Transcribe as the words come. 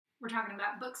We're talking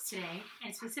about books today,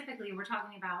 and specifically we're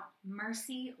talking about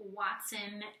Mercy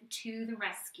Watson to the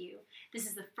Rescue. This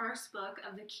is the first book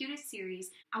of the cutest series.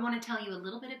 I want to tell you a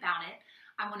little bit about it.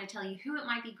 I want to tell you who it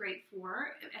might be great for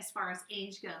as far as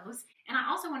age goes, and I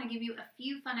also want to give you a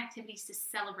few fun activities to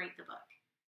celebrate the book.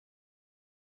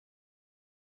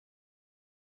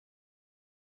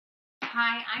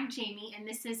 Hi, I'm Jamie, and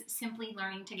this is Simply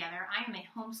Learning Together. I am a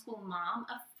homeschool mom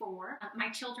of 4. My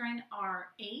children are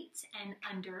 8 and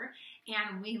under,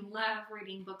 and we love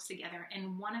reading books together.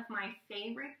 And one of my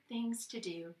favorite things to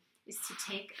do is to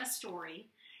take a story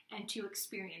and to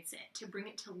experience it, to bring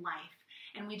it to life.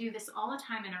 And we do this all the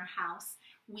time in our house.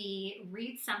 We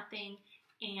read something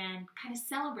and kind of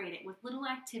celebrate it with little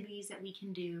activities that we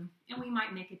can do. And we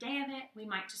might make a day of it. We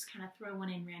might just kind of throw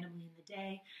one in randomly in the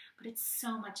day, but it's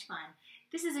so much fun.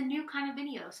 This is a new kind of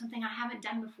video, something I haven't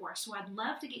done before, so I'd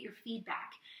love to get your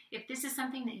feedback. If this is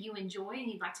something that you enjoy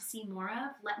and you'd like to see more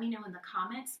of, let me know in the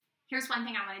comments. Here's one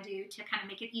thing I want to do to kind of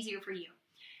make it easier for you.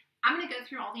 I'm going to go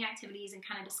through all the activities and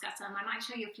kind of discuss them. I might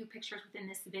show you a few pictures within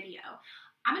this video.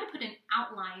 I'm going to put an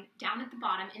outline down at the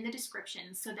bottom in the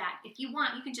description so that if you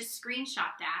want, you can just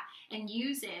screenshot that and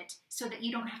use it so that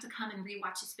you don't have to come and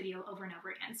rewatch this video over and over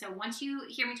again. So once you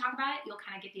hear me talk about it, you'll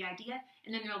kind of get the idea,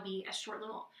 and then there'll be a short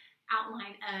little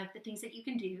outline of the things that you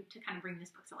can do to kind of bring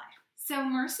this book to life. So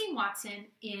Mercy Watson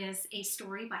is a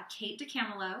story by Kate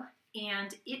DiCamillo,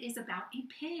 and it is about a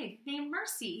pig named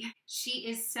Mercy. She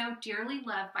is so dearly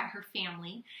loved by her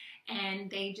family, and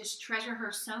they just treasure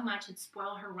her so much and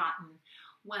spoil her rotten.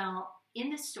 Well, in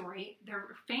this story, their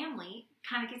family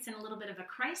kind of gets in a little bit of a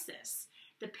crisis.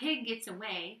 The pig gets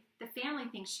away, the family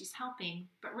thinks she's helping,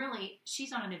 but really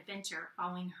she's on an adventure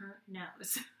following her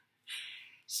nose.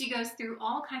 She goes through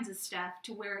all kinds of stuff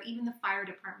to where even the fire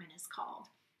department is called.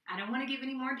 I don't want to give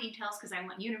any more details because I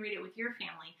want you to read it with your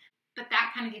family, but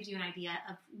that kind of gives you an idea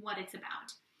of what it's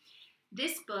about.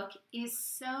 This book is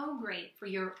so great for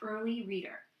your early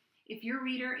reader. If your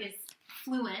reader is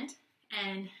fluent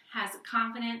and has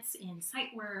confidence in sight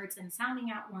words and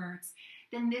sounding out words,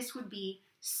 then this would be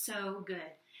so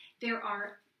good. There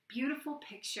are beautiful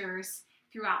pictures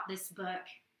throughout this book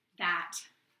that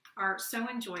are so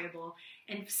enjoyable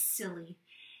and silly,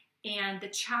 and the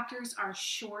chapters are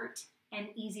short and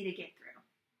easy to get through.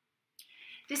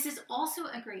 This is also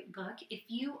a great book if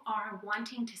you are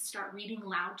wanting to start reading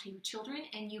aloud to your children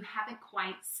and you haven't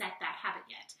quite set that habit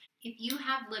yet. If you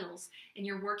have littles and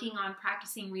you're working on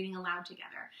practicing reading aloud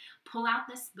together, pull out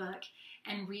this book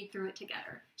and read through it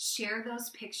together. Share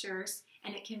those pictures,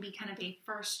 and it can be kind of a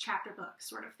first chapter book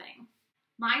sort of thing.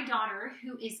 My daughter,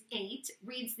 who is 8,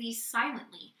 reads these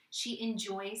silently. She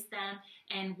enjoys them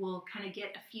and will kind of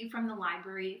get a few from the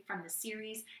library, from the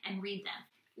series, and read them.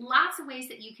 Lots of ways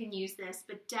that you can use this,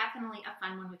 but definitely a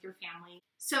fun one with your family.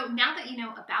 So now that you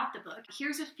know about the book,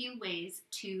 here's a few ways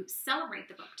to celebrate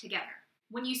the book together.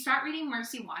 When you start reading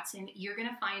Mercy Watson, you're going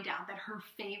to find out that her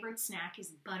favorite snack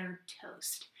is buttered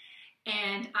toast.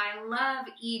 And I love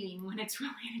eating when it's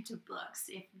related to books.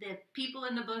 If the people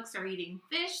in the books are eating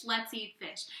fish, let's eat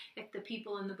fish. If the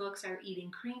people in the books are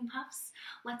eating cream puffs,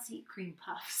 let's eat cream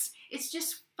puffs. It's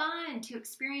just fun to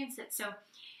experience it. So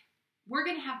we're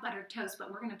going to have buttered toast, but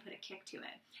we're going to put a kick to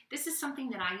it. This is something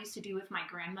that I used to do with my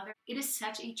grandmother. It is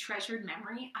such a treasured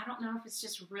memory. I don't know if it's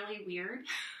just really weird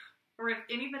or if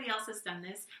anybody else has done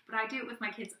this, but I do it with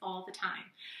my kids all the time.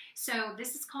 So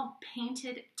this is called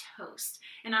painted toast,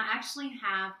 and I actually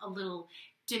have a little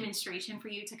demonstration for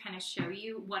you to kind of show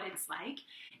you what it's like.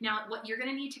 Now, what you're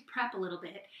going to need to prep a little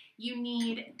bit, you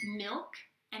need milk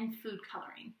and food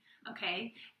coloring,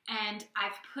 okay? And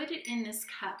I've put it in this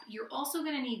cup. You're also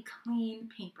going to need clean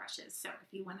paintbrushes, so if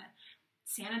you want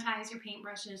to sanitize your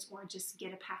paintbrushes or just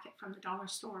get a packet from the dollar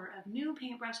store of new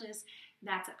paintbrushes,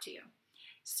 that's up to you.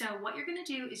 So what you're going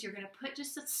to do is you're going to put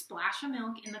just a splash of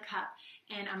milk in the cup,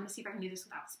 and I'm going to see if I can do this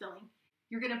without spilling.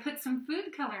 You're going to put some food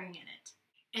coloring in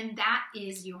it, and that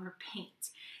is your paint.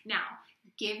 Now,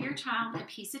 give your child a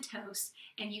piece of toast,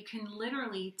 and you can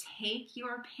literally take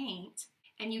your paint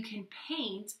and you can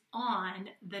paint on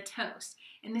the toast.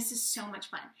 And this is so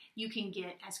much fun. You can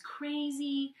get as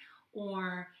crazy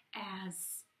or as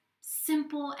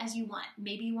simple as you want.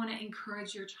 Maybe you want to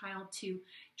encourage your child to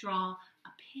draw a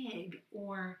pig,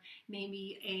 or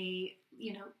maybe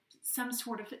some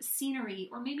sort of scenery,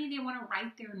 or maybe they want to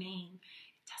write their name.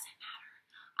 It doesn't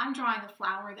matter. I'm drawing a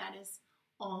flower that is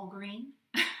all green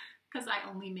because I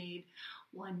only made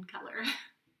one color.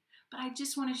 But I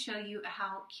just want to show you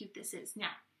how cute this is.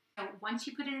 Now, once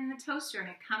you put it in the toaster and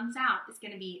it comes out, it's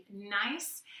going to be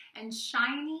nice and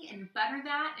shiny and butter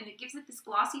that, and it gives it this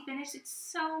glossy finish. It's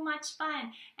so much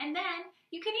fun. And then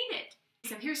you can eat it.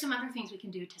 So here's some other things we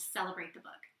can do to celebrate the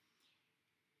book.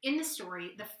 In the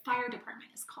story, the fire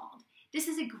department is called. This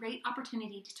is a great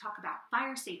opportunity to talk about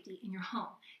fire safety in your home.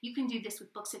 You can do this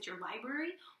with books at your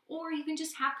library, or you can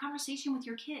just have conversation with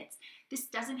your kids. This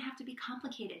doesn't have to be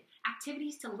complicated.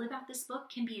 Activities to live out this book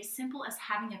can be as simple as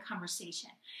having a conversation.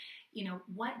 You know,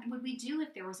 what would we do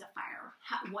if there was a fire?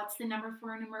 What's the number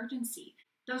for an emergency?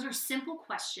 Those are simple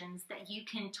questions that you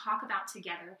can talk about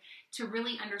together to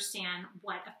really understand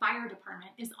what a fire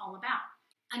department is all about.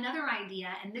 Another idea,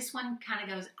 and this one kind of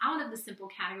goes out of the simple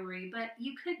category, but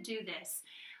you could do this.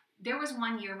 There was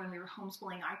one year when we were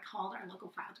homeschooling, I called our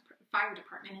local fire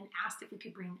department and asked if we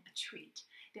could bring a treat.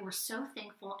 They were so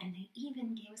thankful, and they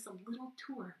even gave us a little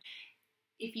tour.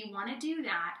 If you want to do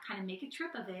that, kind of make a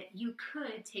trip of it, you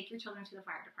could take your children to the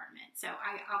fire department. So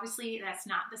obviously that's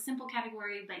not the simple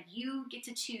category, but you get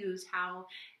to choose how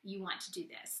you want to do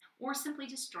this. Or simply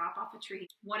just drop off a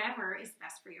treat, whatever is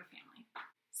best for your family.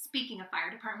 Speaking of fire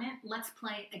department, let's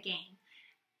play a game.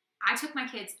 I took my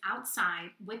kids outside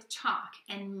with chalk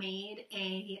and made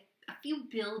a few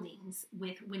buildings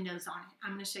with windows on it.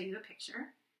 I'm going to show you a picture.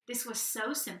 This was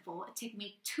so simple. It took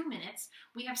me 2 minutes.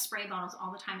 We have spray bottles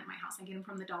all the time at my house. I get them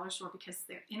from the dollar store because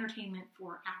they're entertainment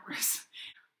for hours.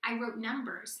 I wrote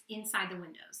numbers inside the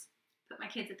windows. Put my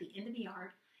kids at the end of the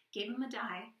yard, gave them a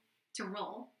die to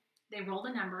roll. They rolled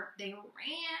a number. They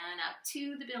ran up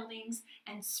to the buildings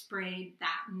and sprayed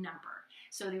that number.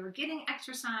 So they were getting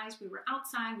exercise. We were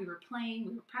outside. We were playing.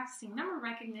 We were practicing number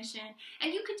recognition.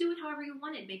 And you could do it however you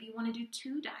wanted. Maybe you want to do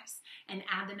 2 dice and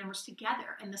add the numbers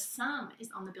together. And the sum is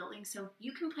on the building. So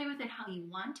you can play with it how you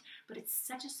want. But it's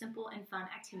such a simple and fun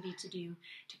activity to do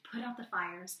to put out the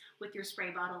fires with your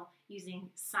spray bottle using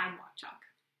sidewalk chalk.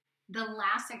 The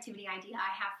last activity idea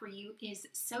I have for you is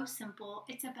so simple.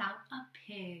 It's about a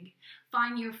pig.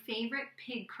 Find your favorite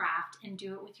pig craft and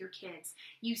do it with your kids.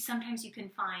 Sometimes you can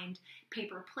find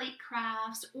paper plate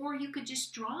crafts, or you could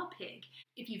just draw a pig.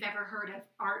 If you've ever heard of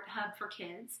Art Hub for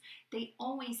Kids, they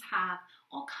always have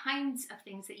all kinds of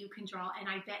things that you can draw, and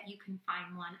I bet you can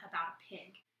find one about a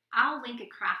pig. I'll link a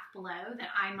craft below that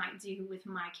I might do with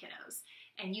my kiddos,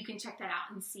 and you can check that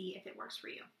out and see if it works for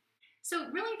you.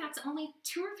 So really that's only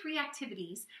 2 or 3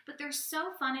 activities, but they're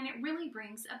so fun and it really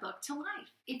brings a book to life.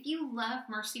 If you love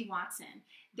Mercy Watson,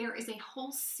 there is a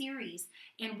whole series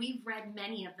and we've read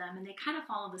many of them and they kind of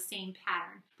follow the same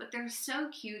pattern, but they're so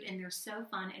cute and they're so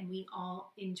fun and we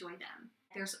all enjoy them.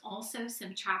 There's also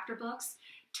some chapter books,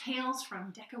 Tales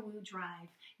from Decawoo Drive.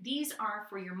 These are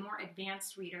for your more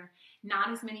advanced reader, not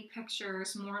as many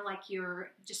pictures, more like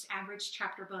your just average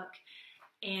chapter book.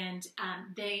 And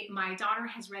my daughter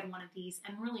has read one of these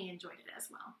and really enjoyed it as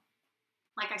well.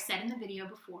 Like I said in the video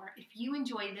before, if you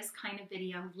enjoy this kind of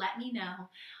video, let me know.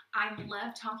 I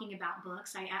love talking about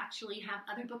books. I actually have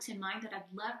other books in mind that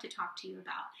I'd love to talk to you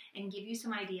about and give you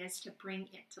some ideas to bring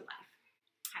it to life.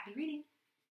 Happy reading!